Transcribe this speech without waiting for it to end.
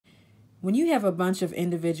When you have a bunch of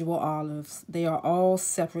individual olives, they are all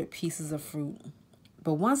separate pieces of fruit.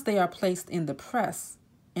 But once they are placed in the press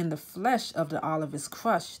and the flesh of the olive is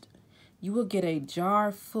crushed, you will get a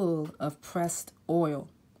jar full of pressed oil.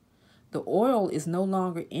 The oil is no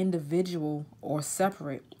longer individual or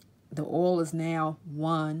separate. The oil is now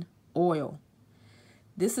one oil.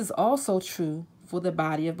 This is also true for the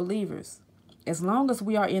body of believers. As long as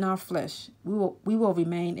we are in our flesh, we will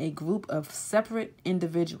remain a group of separate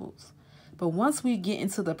individuals. But once we get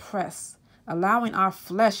into the press, allowing our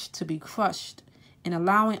flesh to be crushed and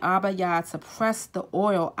allowing Abba Yah to press the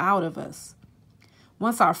oil out of us,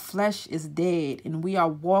 once our flesh is dead and we are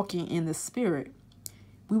walking in the Spirit,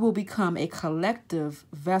 we will become a collective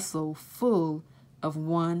vessel full of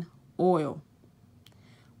one oil.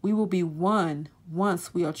 We will be one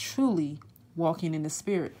once we are truly walking in the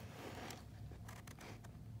Spirit.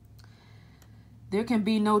 There can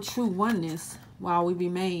be no true oneness while we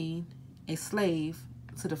remain a slave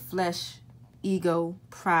to the flesh, ego,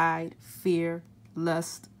 pride, fear,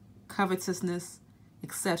 lust, covetousness,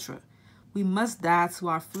 etc. We must die to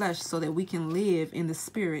our flesh so that we can live in the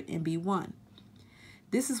Spirit and be one.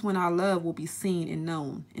 This is when our love will be seen and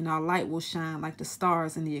known, and our light will shine like the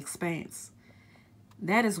stars in the expanse.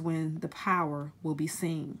 That is when the power will be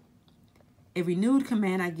seen. A renewed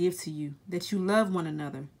command I give to you, that you love one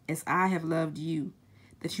another as I have loved you,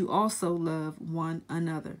 that you also love one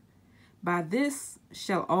another. By this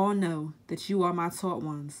shall all know that you are my taught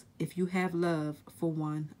ones, if you have love for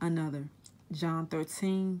one another. John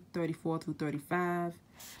 13:34-35.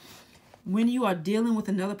 When you are dealing with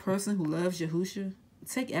another person who loves Yahusha,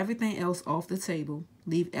 take everything else off the table,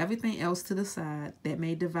 leave everything else to the side that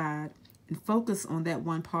may divide, and focus on that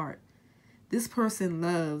one part. This person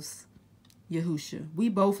loves Yahusha. We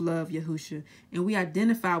both love Yahusha, and we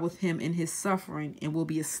identify with him in his suffering and will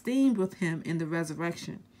be esteemed with him in the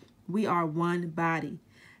resurrection. We are one body.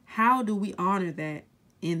 How do we honor that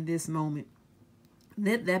in this moment?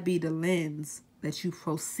 Let that be the lens that you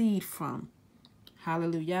proceed from.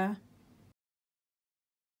 Hallelujah.